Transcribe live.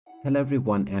Hello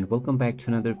everyone and welcome back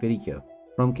to another video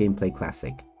from Gameplay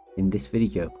Classic. In this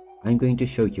video, I'm going to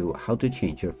show you how to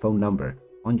change your phone number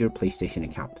on your PlayStation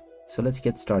account. So let's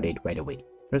get started right away.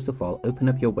 First of all, open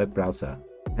up your web browser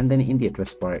and then in the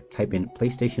address bar type in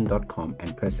playstation.com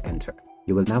and press enter.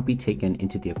 You will now be taken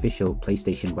into the official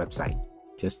PlayStation website.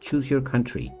 Just choose your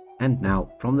country and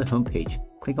now from the homepage,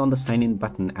 click on the sign in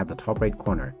button at the top right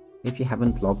corner if you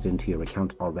haven't logged into your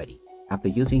account already. After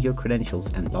using your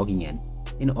credentials and logging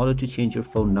in order to change your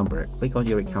phone number, click on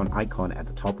your account icon at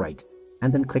the top right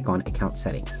and then click on Account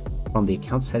Settings. From the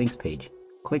Account Settings page,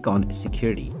 click on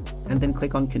Security and then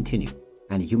click on Continue,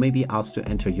 and you may be asked to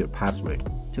enter your password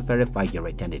to verify your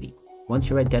identity. Once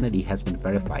your identity has been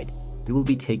verified, you will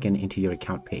be taken into your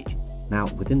account page. Now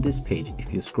within this page,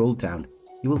 if you scroll down,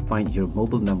 you will find your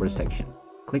mobile number section.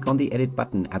 Click on the Edit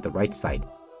button at the right side,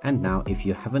 and now if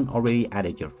you haven't already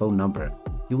added your phone number,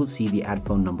 you will see the Add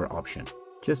Phone Number option.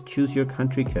 Just choose your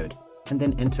country code and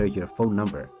then enter your phone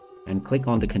number and click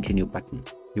on the Continue button.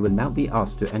 You will now be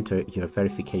asked to enter your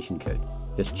verification code.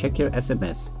 Just check your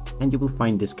SMS and you will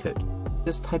find this code.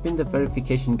 Just type in the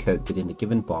verification code within the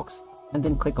given box and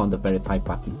then click on the Verify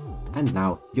button. And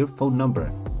now your phone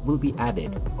number will be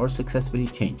added or successfully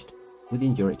changed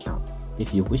within your account.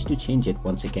 If you wish to change it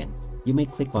once again, you may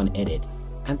click on Edit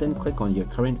and then click on your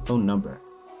current phone number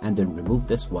and then remove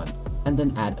this one and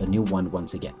then add a new one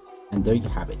once again. And there you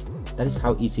have it. That is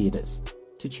how easy it is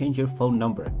to change your phone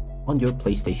number on your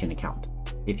PlayStation account.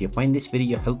 If you find this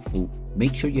video helpful,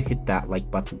 make sure you hit that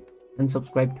like button and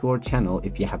subscribe to our channel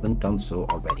if you haven't done so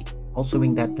already. Also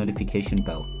ring that notification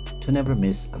bell to never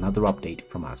miss another update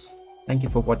from us. Thank you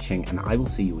for watching and I will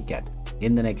see you again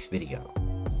in the next video.